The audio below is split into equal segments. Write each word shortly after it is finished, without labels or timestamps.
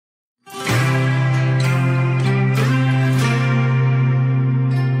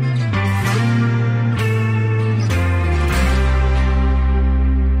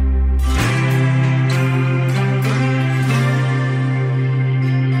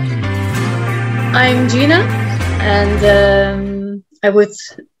I'm Gina, and I would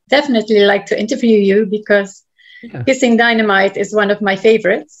definitely like to interview you because Kissin Dynamite is one of my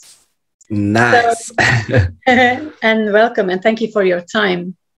favorites. Nice. So, and welcome, and thank you for your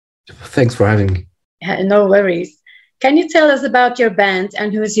time. Thanks for having me. No worries. Can you tell us about your band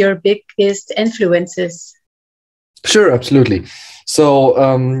and who's your biggest influences? Sure, absolutely. So,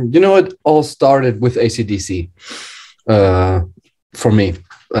 it all started with AC/DC for me.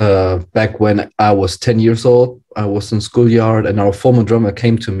 Back when I was 10 years old, I was in schoolyard and our former drummer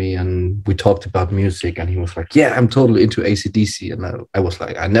came to me and we talked about music and he was like, yeah, I'm totally into AC/DC. And I was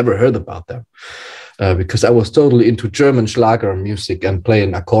like, I never heard about them because I was totally into German Schlager music and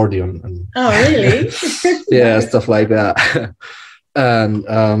playing accordion. And oh, really? Yeah, stuff like that. And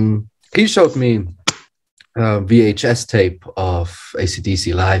he showed me VHS tape of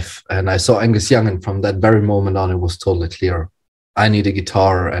AC/DC live and I saw Angus Young, and from that very moment on, it was totally clear. I need a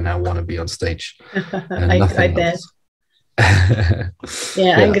guitar and I want to be on stage. I bet.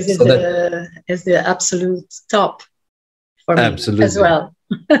 Yeah, Angus is the absolute top for me as well.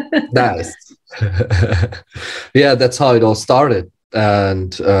 Nice. Yeah, that's how it all started.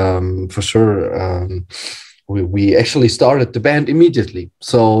 And for sure, we actually started the band immediately.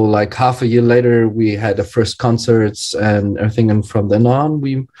 So like half a year later, we had the first concerts and everything. And from then on,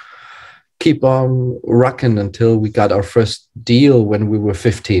 we keep on rocking until we got our first deal when we were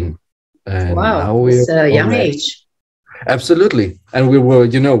 15. And wow, now it's a young age. Absolutely. And we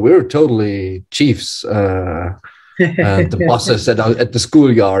were totally chiefs and the bosses at the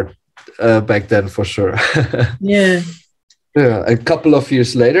schoolyard back then, for sure. Yeah. Yeah. A couple of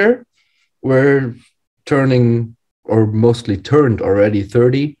years later, we're turning, or mostly turned already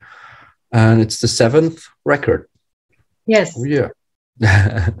 30, and it's the 7th record. Yes. Yeah.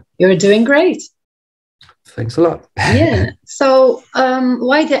 You're doing great. Thanks a lot. Yeah. So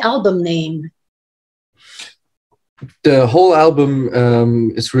why the album name? The whole album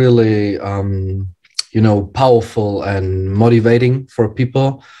is really, powerful and motivating for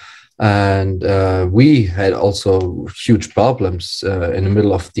people. And we had also huge problems in the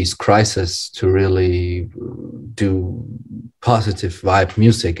middle of these crises to really do positive vibe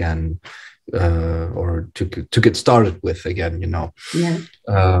music and or to get started with again, Yeah.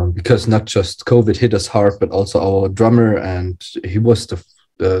 Because not just COVID hit us hard, but also our drummer, and he was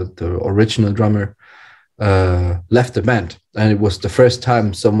the original drummer, left the band, and it was the first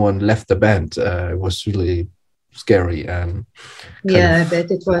time someone left the band. It was really scary and I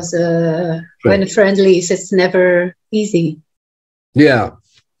bet it was when a friend leaves, it's never easy. Yeah,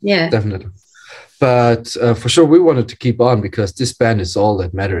 definitely. But for sure, we wanted to keep on because this band is all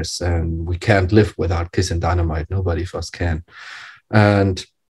that matters, and we can't live without Kissin Dynamite. Nobody of us can. And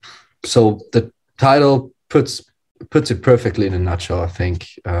so the title puts it perfectly in a nutshell, I think.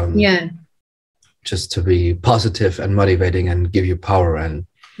 Just to be positive and motivating and give you power. And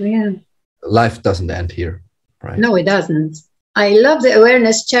life doesn't end here, right? No, it doesn't. I love the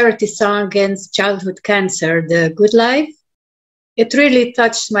awareness charity song against childhood cancer, The Good Life. It really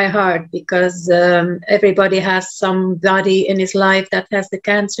touched my heart because everybody has somebody in his life that has the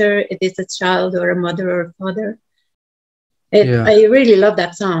cancer. It is a child or a mother or a father. I really love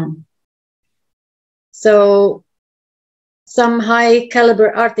that song. So some high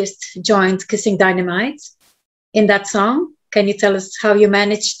caliber artists joined Kissin Dynamite in that song. Can you tell us how you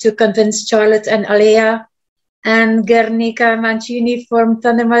managed to convince Charlotte and Alea and Guernica Mancini from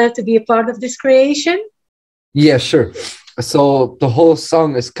Thunder Mother to be a part of this creation? Yeah, sure. So the whole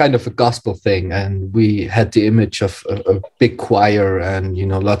song is kind of a gospel thing, and we had the image of a big choir and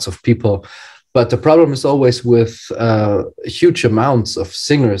lots of people, but the problem is always with huge amounts of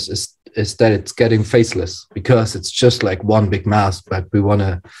singers is that it's getting faceless because it's just like one big mass, but we want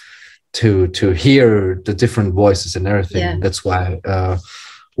to hear the different voices and everything. That's why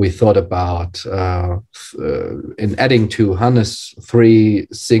we thought about in adding to Hannes 3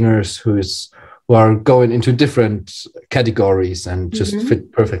 singers who are going into different categories and just fit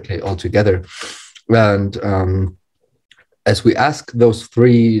perfectly all together. And as we asked those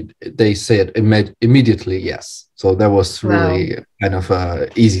 3, they said immediately yes. So that was really kind of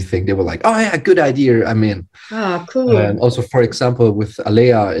an easy thing. They were like, oh yeah, good idea, I'm in. Oh, cool. And also, for example, with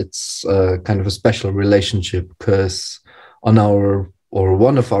Alea, it's kind of a special relationship because on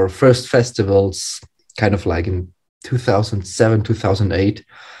one of our first festivals, kind of like in 2007, 2008,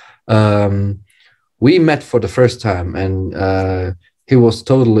 we met for the first time, and he was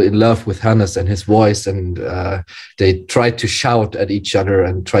totally in love with Hannes and his voice, and they tried to shout at each other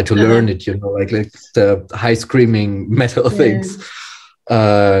and try to learn it, like the high screaming metal things.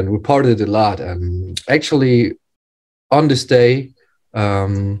 And we partied a lot. And actually, on this day,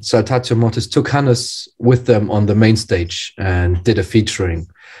 Saltatio Mortis took Hannes with them on the main stage and did a featuring.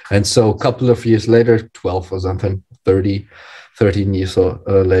 And so a couple of years later, 12 or something, 13 years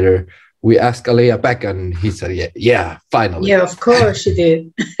later, we asked Alea back, and he said, yeah, finally. Yeah, of course you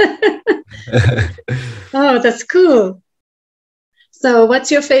did. Oh, that's cool. So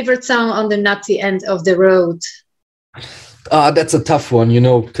what's your favorite song on the Nutty End of the Road? That's a tough one,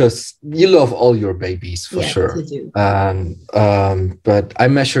 because you love all your babies for sure. You do. But I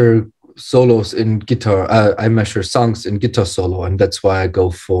measure solos in guitar. I measure songs in guitar solo, and that's why I go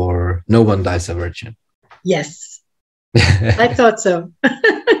for No One Dies a Virgin. Yes, I thought so.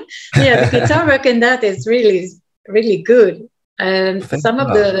 Yeah, the guitar work in that is really, really good. And some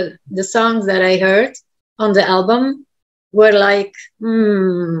of the songs that I heard on the album were like,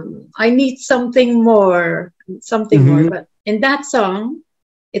 I need something more. But in that song,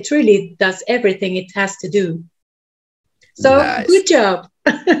 it really does everything it has to do. So nice. Good job.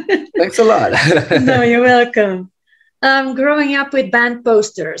 Thanks a lot. No, you're welcome. Growing up with band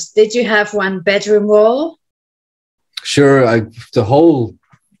posters, did you have one bedroom wall? Sure. The whole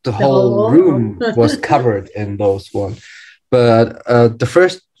room was covered in those ones. But the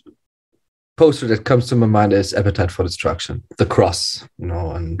first poster that comes to my mind is Appetite for Destruction, the cross,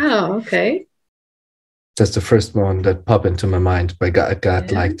 And oh, okay. That's the first one that popped into my mind. I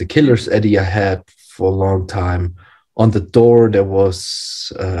got like the Killer's Eddie I had for a long time. On the door, there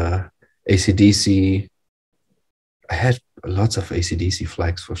was AC/DC. I had lots of AC/DC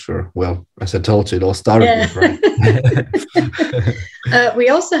flags for sure. Well, as I told you, it all started with, right? We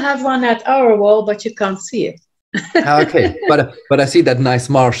also have one at our wall, but you can't see it. Okay, but I see that nice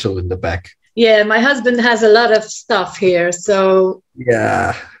Marshall in the back. Yeah, my husband has a lot of stuff here. So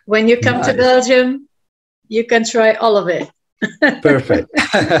yeah, when you come to Belgium, you can try all of it. Perfect.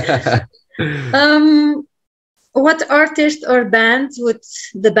 What artist or band would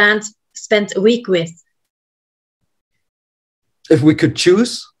the band spend a week with? If we could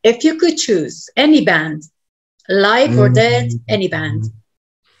choose? If you could choose any band, live or dead, any band.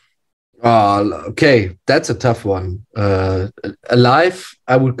 Okay, that's a tough one. Alive,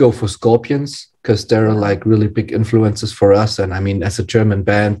 I would go for Scorpions because they're like really big influences for us. And I mean, as a German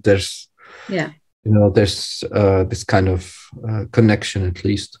band, there's there's this kind of connection at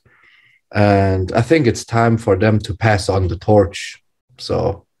least. And I think it's time for them to pass on the torch.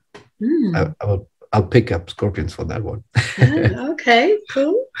 So I'll pick up Scorpions for that one. Okay,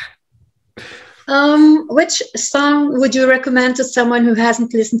 cool. Which song would you recommend to someone who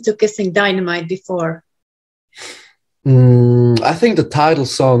hasn't listened to Kissing Dynamite before? I think the title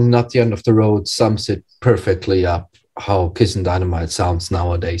song, Not the End of the Road, sums it perfectly up, how Kissing Dynamite sounds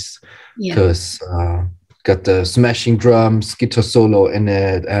nowadays. Because got the smashing drums, guitar solo in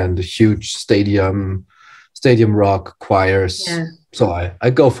it, and the huge stadium rock choirs. Yeah. So I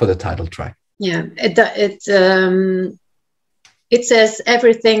go for the title track. Yeah, it says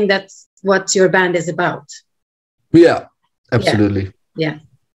everything that's what your band is about. Yeah, absolutely. Yeah.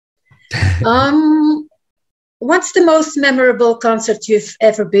 What's the most memorable concert you've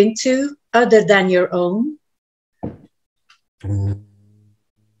ever been to, other than your own?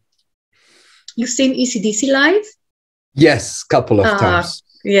 You've seen AC/DC live? Yes, couple of times.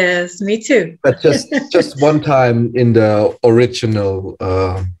 Yes, me too. But just one time in the original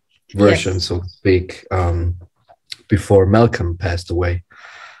version, so to speak, before Malcolm passed away.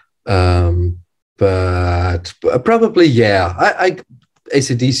 But probably, I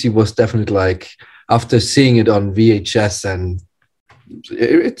AC/DC was definitely like, after seeing it on VHS, and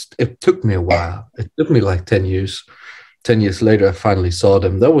it took me a while. It took me like 10 years. 10 years later, I finally saw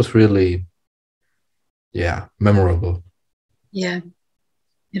them. That was really, memorable. Yeah,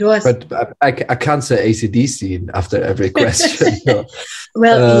 it was. But I can't say AC/DC after every question. So,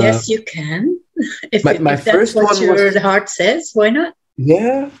 well, yes, you can. If that's what your heart says, why not?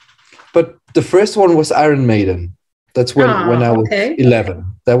 Yeah, but the first one was Iron Maiden. That's when I was 11.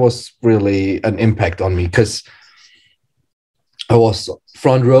 That was really an impact on me because I was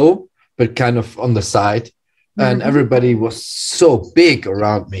front row, but kind of on the side. And everybody was so big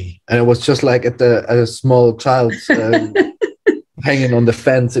around me. And it was just like at a small child hanging on the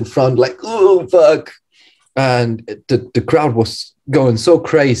fence in front, like, oh, fuck. And the crowd was going so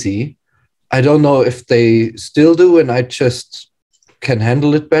crazy. I don't know if they still do, and I just can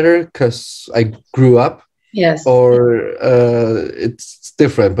handle it better because I grew up. Yes. Or it's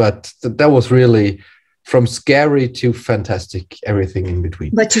different. But that was really from scary to fantastic, everything in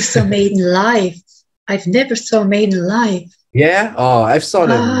between. But you saw Maiden live. I've never saw Maiden live. Yeah? Oh, I've saw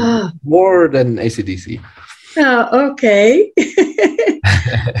them more than AC/DC. Oh, okay.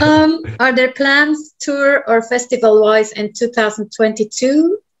 Are there plans, tour or festival-wise, in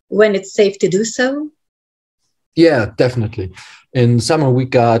 2022 when it's safe to do so? Yeah, definitely. In summer, we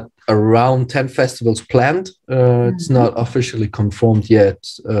got around 10 festivals planned. It's not officially confirmed yet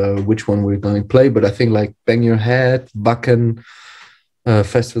which one we're going to play, but I think like Bang Your Head, Wacken,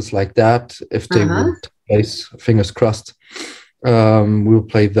 festivals like that, if they would take place, fingers crossed, we'll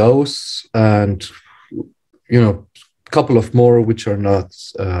play those. And, you know, a couple of more which are not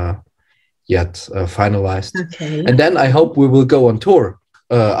yet finalized. Okay. And then I hope we will go on tour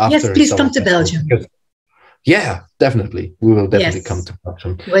after. Yes, please come to Belgium. Yeah, definitely. We will definitely come to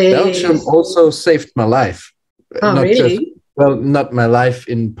Belgium. Belgium also saved my life. Oh, not really? not my life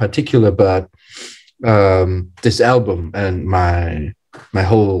in particular, but this album and my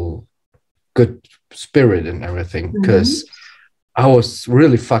whole good spirit and everything. Because I was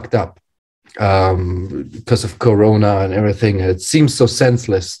really fucked up because of Corona and everything. It seems so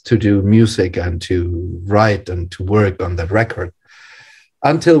senseless to do music and to write and to work on that record.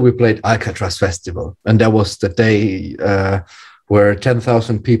 Until we played Alcatraz Festival. And that was the day where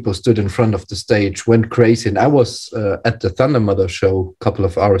 10,000 people stood in front of the stage, went crazy. And I was at the Thunder Mother show a couple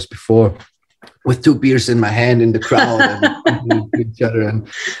of hours before with 2 beers in my hand in the crowd and each other. And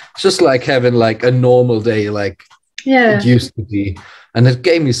just like having like a normal day, like it used to be. And it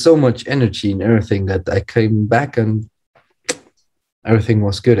gave me so much energy and everything that I came back and everything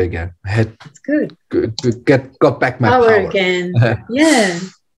was good again. I had got back my power again. Yeah.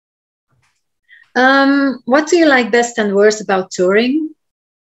 What do you like best and worst about touring?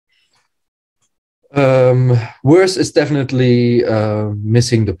 Worst is definitely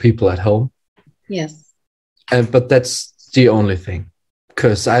missing the people at home. Yes. But that's the only thing,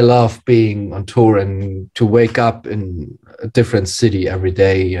 because I love being on tour and to wake up in a different city every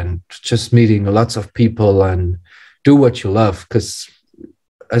day and just meeting lots of people and do what you love. Because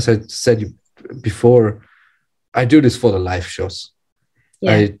as I said before, I do this for the live shows.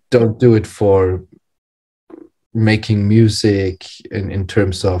 I don't do it for making music in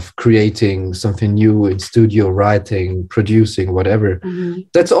terms of creating something new in studio, writing, producing, whatever.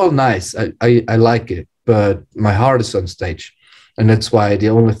 That's all nice. I like it, but my heart is on stage. And that's why the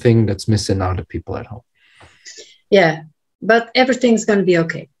only thing that's missing are the people at home. Yeah, but everything's going to be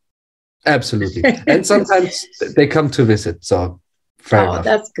okay. Absolutely. And sometimes they come to visit, so fair enough.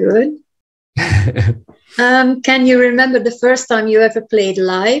 That's good. Can you remember the first time you ever played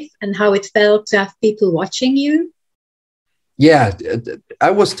live and how it felt to have people watching you? Yeah, I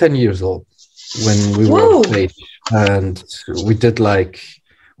was 10 years old when we were on stage, and we did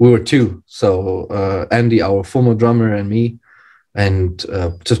we were 2. So Andy, our former drummer, and me, and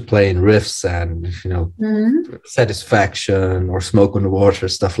just playing riffs and, Satisfaction or Smoke on the Water,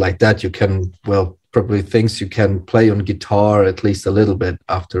 stuff like that. You can, probably things you can play on guitar at least a little bit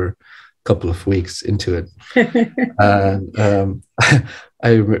after a couple of weeks into it. And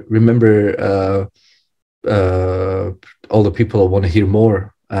I remember all the people want to hear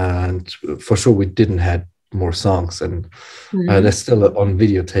more, and for sure we didn't have more songs, and there's still on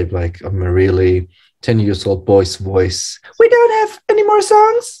videotape, like I'm a really 10 years old boy's voice. We don't have any more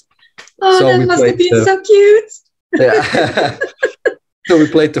songs. Oh, so that must have been so cute. Yeah. So we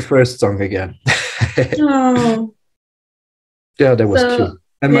played the first song again. Oh. Yeah, that was cute.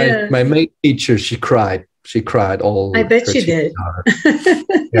 And my main teacher, she cried. She cried all. I bet she did.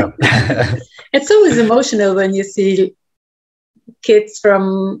 Yeah. It's always emotional when you see kids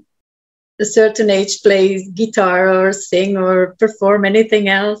from a certain age play guitar or sing or perform anything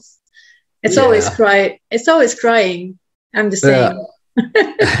else. It's always cry. It's always crying. I'm the same.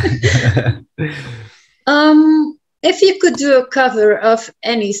 Yeah. If you could do a cover of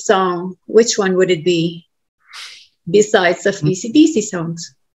any song, which one would it be? Besides of AC/DC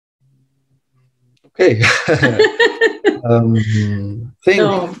songs. Okay.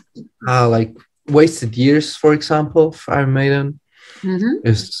 Like Wasted Years, for example, of Iron Maiden,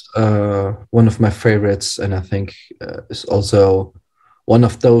 is one of my favorites, and I think is also one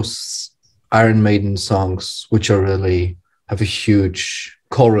of those Iron Maiden songs which are really have a huge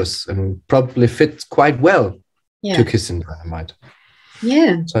chorus and probably fit quite well to Kissin Dynamite.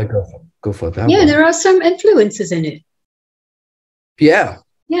 Yeah. So I go for that. Yeah, one. there are some influences in it. Yeah.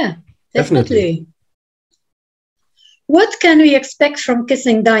 Yeah, definitely. What can we expect from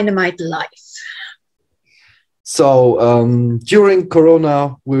Kissin Dynamite live? So during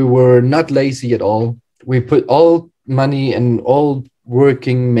Corona, we were not lazy at all. We put all money and all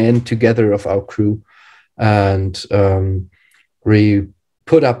working men together of our crew, and we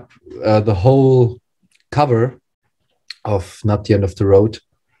put up the whole cover of Not the End of the Road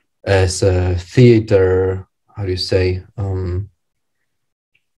as a theater, how do you say,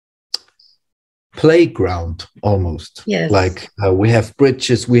 playground almost. Yes. Like we have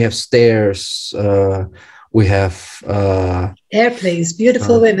bridges, we have stairs, we have airplanes,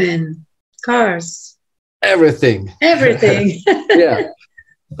 beautiful women, cars, everything. Yeah.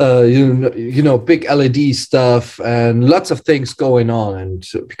 You know, big LED stuff and lots of things going on. And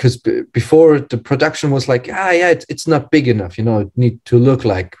because before the production was like, yeah, it's not big enough, you know, it need to look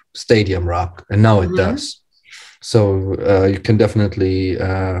like Stadium Rock, and now it does. So you can definitely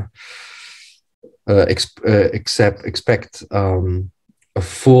expect a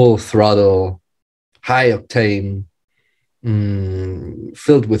full throttle, high octane,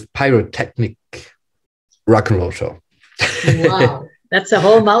 filled with pyrotechnic rock and roll show. Wow. That's a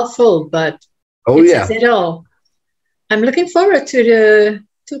whole mouthful, but it says it all. I'm looking forward to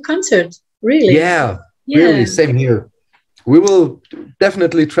the concert. Really. Yeah, really. Same here. We will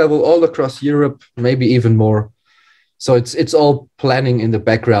definitely travel all across Europe, maybe even more. So it's all planning in the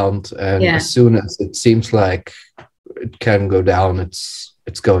background, and as soon as it seems like it can go down, it's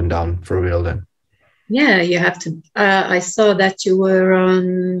going down for real. Then. Yeah, you have to. I saw that you were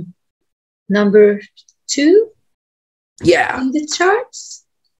on number 2. Yeah. In the charts?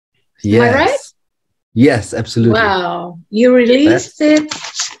 Yes. Am I right? Yes, absolutely. Wow. You released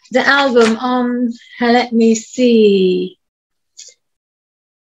the album on, let me see,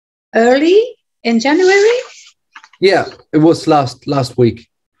 early in January? Yeah, it was last week.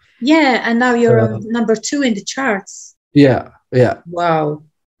 Yeah, and now you're on number 2 in the charts. Yeah. Wow.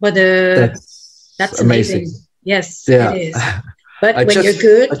 But that's amazing. Yes, it is. But when you're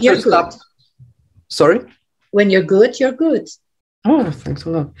good, you're good. Sorry? When you're good, you're good. Oh, thanks a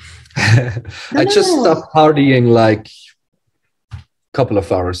lot. I just stopped partying like a couple of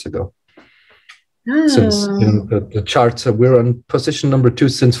hours ago. Since the charts, we're on position number 2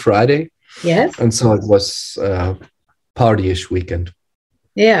 since Friday. Yes. And so it was party-ish weekend.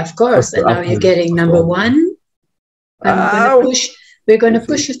 Yeah, of course. And now you're getting number 1. We're going to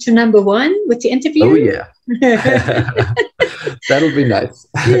push you to number 1 with the interview. Oh, yeah. That'll be nice.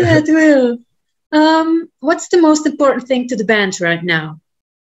 Yeah, it will. What's the most important thing to the band right now?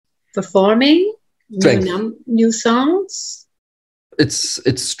 Performing new songs?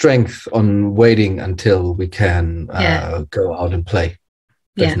 It's strength on waiting until we can go out and play.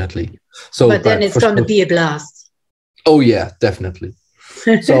 Definitely. So, but then it's going to be a blast. Oh yeah, definitely.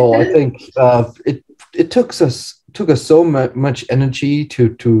 So I think it took us so much energy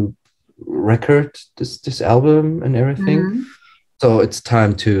to record this album and everything. Mm-hmm. So it's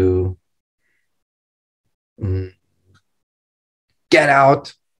time to get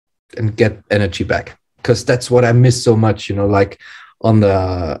out and get energy back, because that's what I miss so much, you know, like on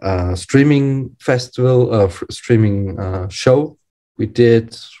the streaming festival, streaming show we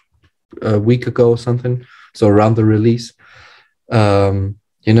did a week ago or something, so around the release, you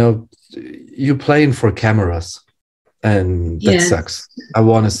know, you playing for cameras and that sucks. I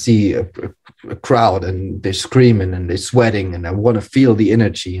want to see a crowd and they're screaming and they're sweating and I want to feel the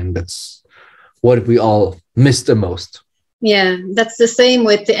energy, and that's what we all miss the most. Yeah, that's the same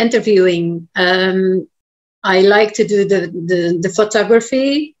with the interviewing. I like to do the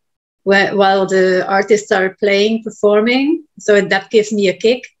photography while the artists are playing, performing. So that gives me a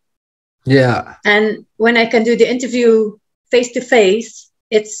kick. Yeah. And when I can do the interview face to face,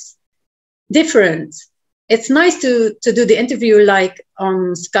 it's different. It's nice to do the interview like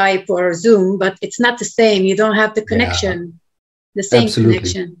on Skype or Zoom, but it's not the same. You don't have the connection, the same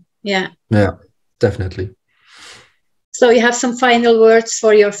connection. Yeah. Yeah, definitely. So you have some final words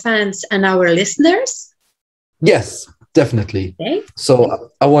for your fans and our listeners? Yes, definitely. Okay. So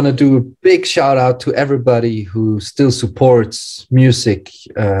I want to do a big shout out to everybody who still supports music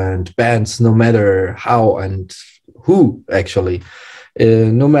and bands, no matter how and who, actually.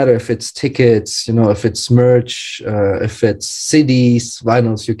 No matter if it's tickets, you know, if it's merch, if it's CDs,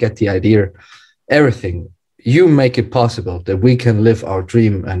 vinyls, you get the idea. Everything. You make it possible that we can live our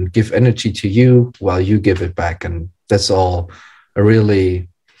dream and give energy to you while you give it back. And that's all I'm really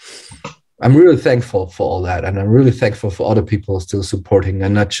thankful for all that. And I'm really thankful for other people still supporting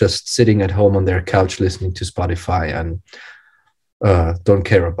and not just sitting at home on their couch listening to Spotify and don't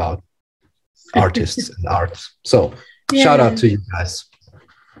care about artists and art. So shout out to you guys.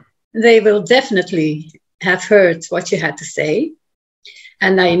 They will definitely have heard what you had to say.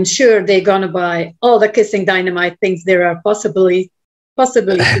 And I'm sure they're going to buy all the Kissin Dynamite things there are possibly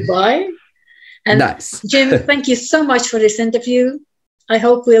to buy. And nice. Jim, thank you so much for this interview. I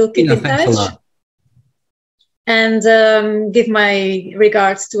hope we'll keep in touch. And give my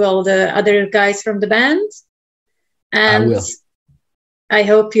regards to all the other guys from the band. And I will. I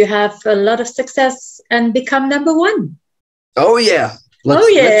hope you have a lot of success and become number 1. Oh, yeah.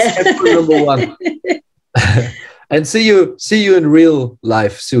 Let's head for number one. And see you in real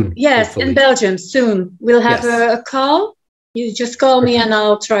life soon. Yes, hopefully. In Belgium soon. We'll have a call. You just call me and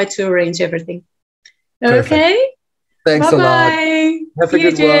I'll try to arrange everything. Perfect. Okay? Thanks Bye-bye. a lot. Have a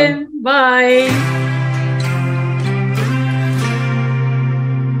good one. Bye.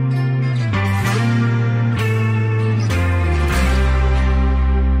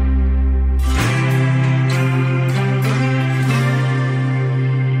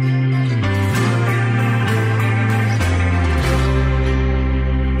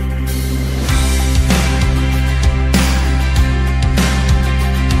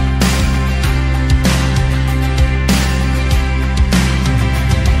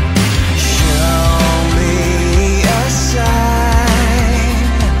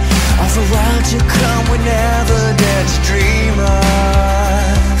 You